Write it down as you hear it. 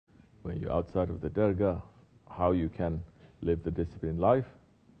when you're outside of the dargah, how you can live the disciplined life.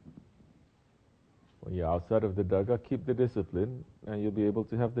 When you're outside of the dargah, keep the discipline and you'll be able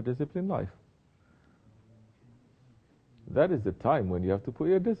to have the disciplined life. That is the time when you have to put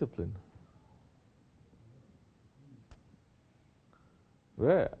your discipline.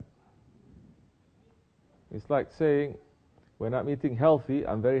 Where? It's like saying, when I'm eating healthy,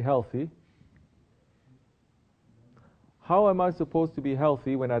 I'm very healthy. How am I supposed to be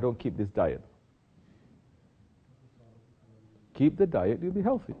healthy when I don't keep this diet? Keep the diet, you'll be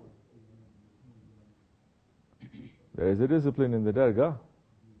healthy. There is a discipline in the dargah.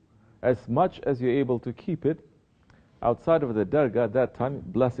 As much as you're able to keep it, outside of the dargah, at that time,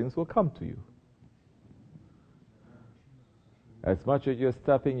 blessings will come to you. As much as you're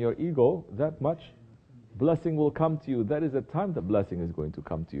stepping your ego, that much blessing will come to you. That is the time the blessing is going to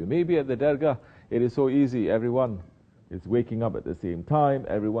come to you. Maybe at the dargah, it is so easy. Everyone is waking up at the same time.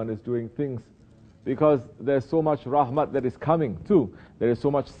 Everyone is doing things. Because there's so much rahmat that is coming too. There is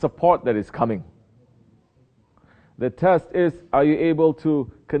so much support that is coming. The test is, are you able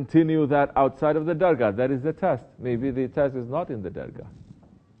to continue that outside of the dargah? That is the test. Maybe the test is not in the dargah.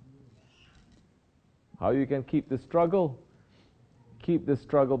 How you can keep the struggle? Keep the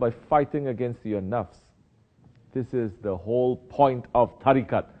struggle by fighting against your nafs. This is the whole point of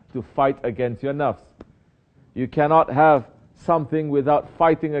tariqat, to fight against your nafs. You cannot have something without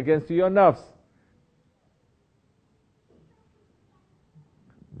fighting against your nafs.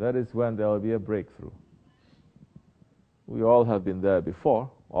 That is when there will be a breakthrough. We all have been there before.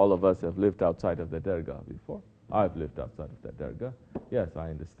 All of us have lived outside of the dargah before. I've lived outside of the dargah. Yes, I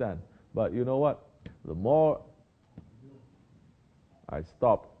understand. But you know what? The more I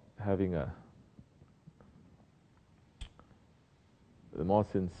stop having the more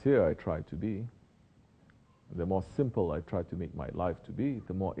sincere I try to be, the more simple I try to make my life to be,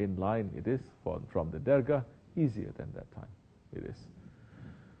 the more in line it is from the dargah, easier than that time it is.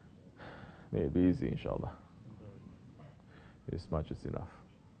 May it be easy, inshallah. This much is enough.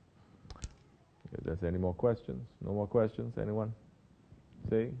 If there's any more questions? No more questions? Anyone?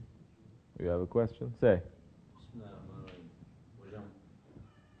 Say. You have a question? Say. Hocam,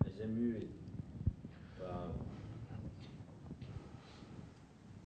 j'aime mieux